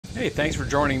Hey, thanks for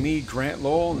joining me, Grant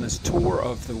Lowell, in this tour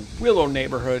of the Willow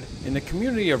neighborhood in the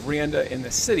community of Rienda in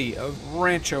the city of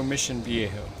Rancho Mission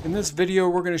Viejo. In this video,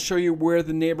 we're going to show you where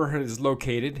the neighborhood is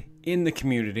located in the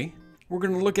community. We're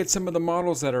going to look at some of the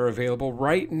models that are available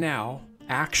right now,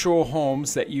 actual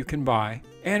homes that you can buy,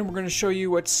 and we're going to show you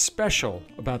what's special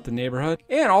about the neighborhood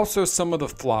and also some of the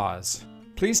flaws.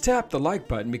 Please tap the like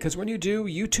button because when you do,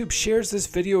 YouTube shares this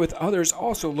video with others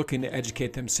also looking to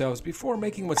educate themselves before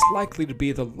making what's likely to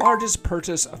be the largest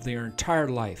purchase of their entire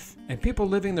life. And people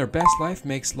living their best life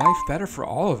makes life better for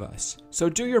all of us. So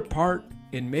do your part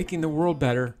in making the world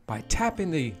better by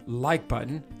tapping the like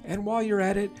button, and while you're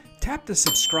at it, tap the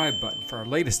subscribe button for our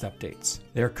latest updates.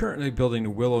 They are currently building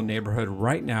the Willow neighborhood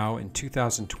right now in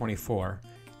 2024,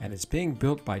 and it's being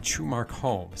built by TruMark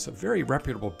Homes, a very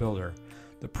reputable builder.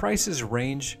 The prices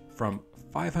range from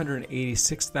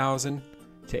 $586,000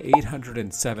 to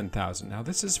 $807,000. Now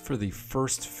this is for the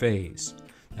first phase.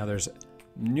 Now there's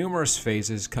numerous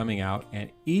phases coming out, and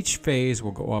each phase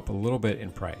will go up a little bit in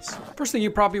price. First thing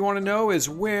you probably want to know is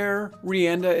where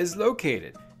Rienda is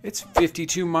located. It's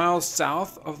 52 miles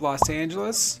south of Los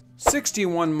Angeles,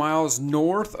 61 miles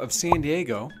north of San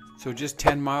Diego, so just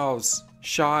 10 miles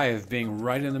shy of being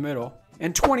right in the middle,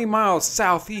 and 20 miles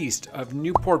southeast of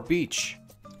Newport Beach.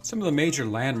 Some of the major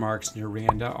landmarks near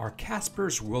Rienda are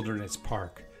Casper's Wilderness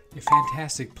Park, a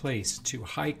fantastic place to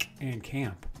hike and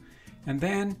camp. And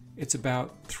then it's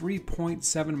about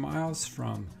 3.7 miles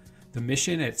from the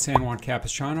Mission at San Juan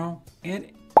Capistrano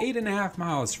and 8.5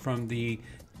 miles from the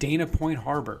Dana Point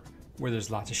Harbor, where there's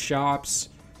lots of shops,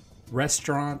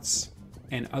 restaurants,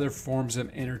 and other forms of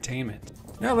entertainment.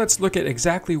 Now let's look at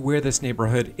exactly where this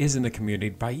neighborhood is in the community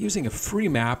by using a free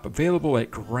map available at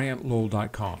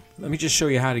grantlowell.com. Let me just show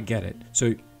you how to get it.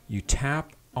 So you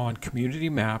tap on community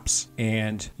maps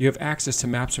and you have access to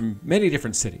maps from many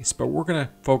different cities, but we're going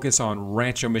to focus on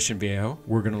Rancho Mission Viejo.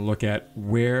 We're going to look at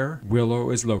where Willow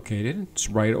is located. It's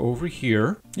right over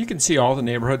here. You can see all the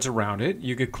neighborhoods around it.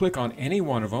 You could click on any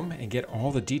one of them and get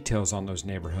all the details on those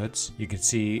neighborhoods. You can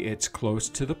see it's close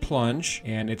to the plunge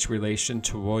and its relation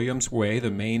to Williams Way,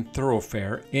 the main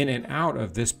thoroughfare in and out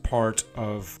of this part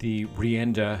of the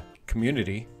Rienda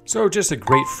community. So just a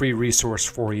great free resource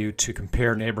for you to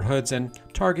compare neighborhoods and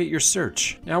target your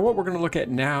search. Now what we're going to look at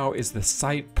now is the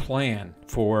site plan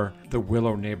for the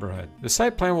Willow neighborhood. The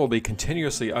site plan will be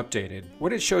continuously updated.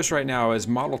 What it shows right now is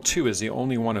Model 2 is the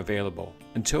only one available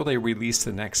until they release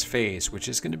the next phase, which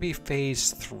is going to be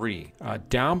phase 3.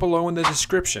 Down below in the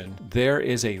description, there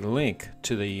is a link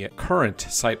to the current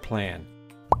site plan.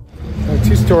 So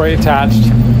 2-story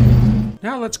attached.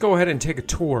 Now let's go ahead and take a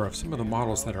tour of some of the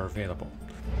models that are available.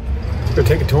 Let's go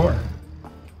take a tour.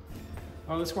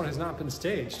 Oh, this one has not been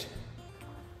staged.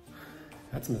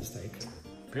 That's a mistake.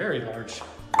 Very large,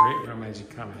 great room as you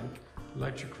come in.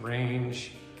 Electric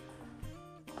range,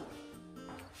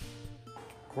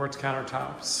 quartz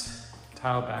countertops,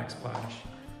 tile backsplash,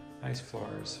 nice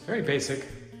floors. Very basic.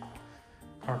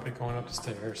 Carpet going up the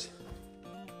stairs.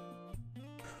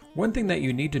 One thing that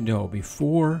you need to know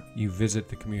before you visit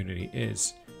the community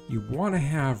is you want to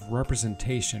have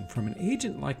representation from an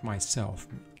agent like myself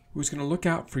who's going to look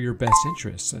out for your best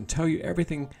interests and tell you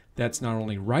everything that's not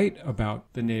only right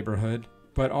about the neighborhood,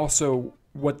 but also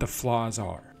what the flaws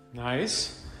are.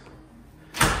 Nice.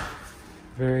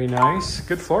 Very nice.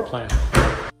 Good floor plan.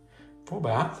 Full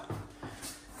bath.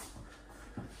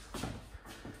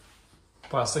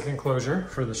 Plastic enclosure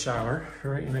for the shower.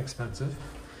 Very inexpensive.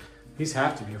 These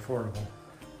have to be affordable.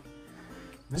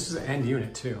 This is an end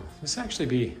unit too. This actually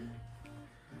be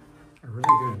a really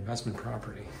good investment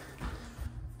property.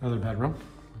 Another bedroom,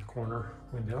 corner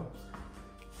window,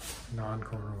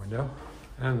 non-corner window,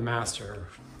 and the master.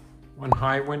 One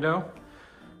high window,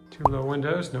 2 low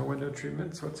windows, no window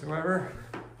treatments whatsoever.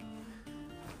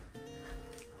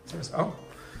 There's, oh,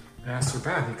 master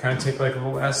bath. You kind of take like a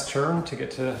little S turn to get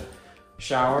to the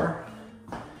shower.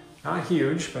 Not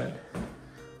huge, but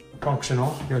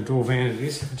functional. You got dual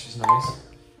vanities, which is nice.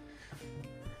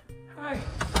 Hi.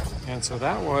 And so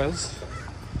that was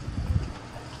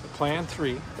the plan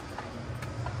 3.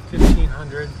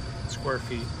 1,500 square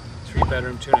feet, 3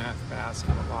 bedroom, 2.5 baths,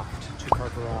 and a loft, 2-car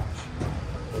garage.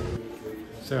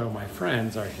 So my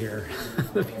friends are here.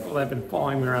 The people that have been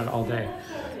following me around all day.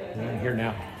 They're here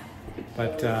now.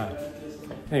 But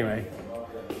anyway,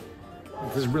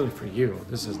 this is really for you.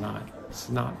 This is not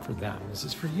for them. This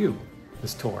is for you.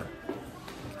 This tour.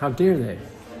 How dare they?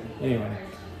 Anyway,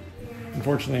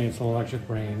 unfortunately it's an electric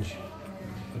range,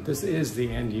 but this is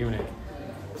the end unit.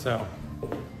 So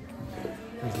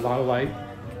there's a lot of light,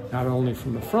 not only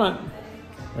from the front,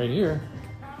 right here,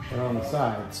 but on the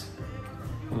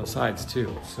sides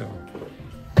too. So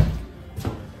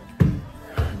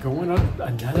going up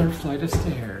another flight of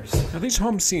stairs. Now these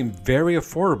homes seem very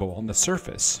affordable on the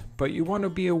surface, but you want to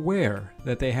be aware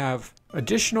that they have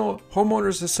additional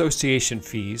homeowners association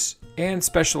fees and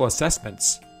special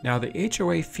assessments. Now the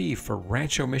HOA fee for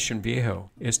Rancho Mission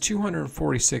Viejo is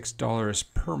 $246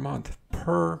 per month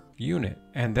per unit.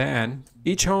 And then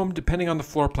each home, depending on the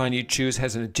floor plan you choose,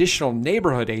 has an additional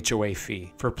neighborhood HOA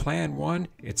fee. For Plan 1,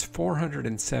 it's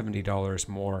 $470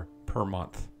 more per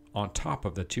month on top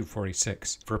of the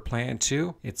 $246. For Plan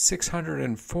 2, it's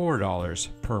 $604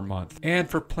 per month. And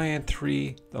for Plan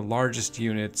 3, the largest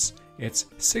units, it's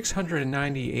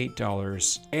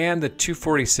 $698 and the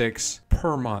 $246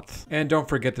 per month. And don't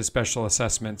forget the special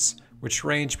assessments, which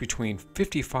range between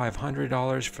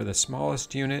 $5,500 for the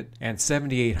smallest unit and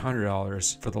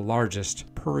 $7,800 for the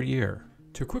largest per year.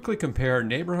 To quickly compare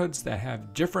neighborhoods that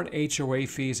have different HOA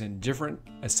fees and different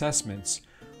assessments,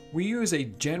 we use a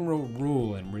general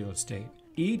rule in real estate.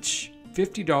 Each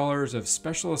 $50 of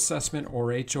special assessment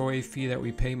or HOA fee that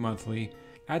we pay monthly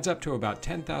adds up to about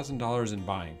 $10,000 in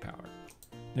buying power.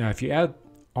 Now, if you add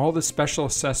all the special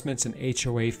assessments and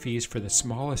HOA fees for the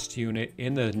smallest unit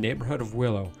in the neighborhood of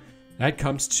Willow, that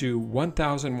comes to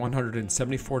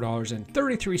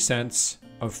 $1,174.33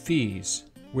 of fees,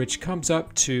 which comes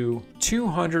up to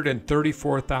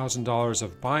 $234,000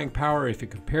 of buying power if you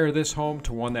compare this home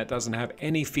to one that doesn't have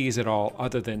any fees at all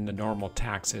other than the normal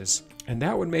taxes. And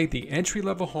that would make the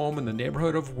entry-level home in the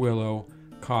neighborhood of Willow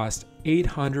cost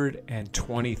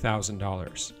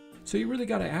 $820,000. So you really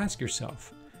got to ask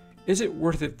yourself, is it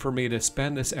worth it for me to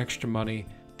spend this extra money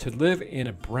to live in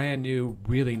a brand new,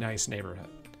 really nice neighborhood?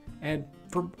 And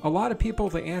for a lot of people,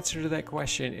 the answer to that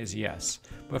question is yes.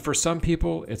 But for some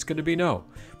people, it's going to be no.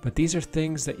 But these are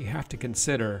things that you have to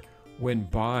consider when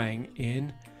buying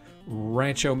in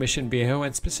Rancho Mission Viejo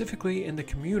and specifically in the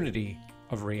community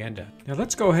of Rienda. Now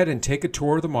let's go ahead and take a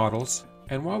tour of the models.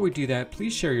 And while we do that,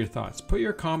 please share your thoughts. Put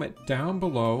your comment down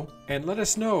below and let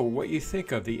us know what you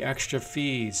think of the extra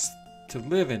fees to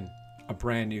live in a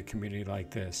brand new community like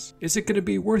this. Is it going to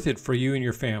be worth it for you and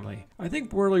your family? I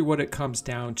think really what it comes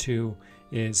down to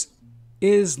is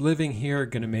living here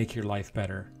going to make your life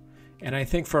better? And I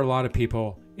think for a lot of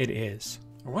people, it is.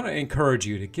 I want to encourage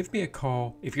you to give me a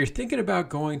call. If you're thinking about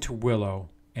going to Willow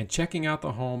and checking out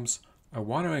the homes, I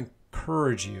want to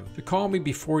encourage you to call me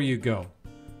before you go,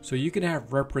 so you can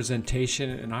have representation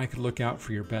and I can look out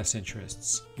for your best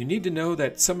interests. You need to know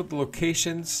that some of the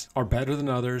locations are better than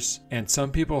others, and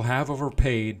some people have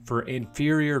overpaid for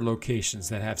inferior locations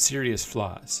that have serious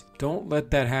flaws. Don't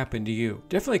let that happen to you.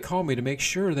 Definitely call me to make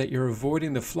sure that you're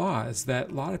avoiding the flaws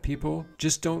that a lot of people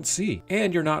just don't see,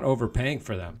 and you're not overpaying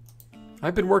for them.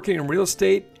 I've been working in real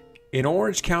estate in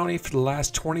Orange County for the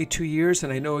last 22 years,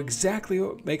 and I know exactly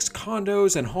what makes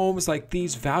condos and homes like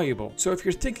these valuable. So if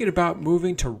you're thinking about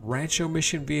moving to Rancho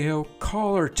Mission Viejo,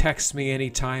 call or text me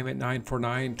anytime at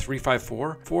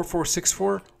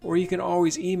 949-354-4464, or you can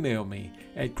always email me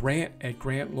at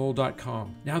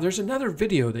grant@grantlowell.com. Now there's another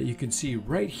video that you can see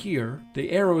right here,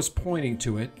 the arrow is pointing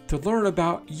to it, to learn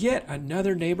about yet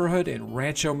another neighborhood in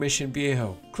Rancho Mission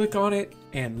Viejo. Click on it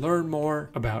and learn more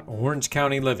about Orange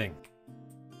County living.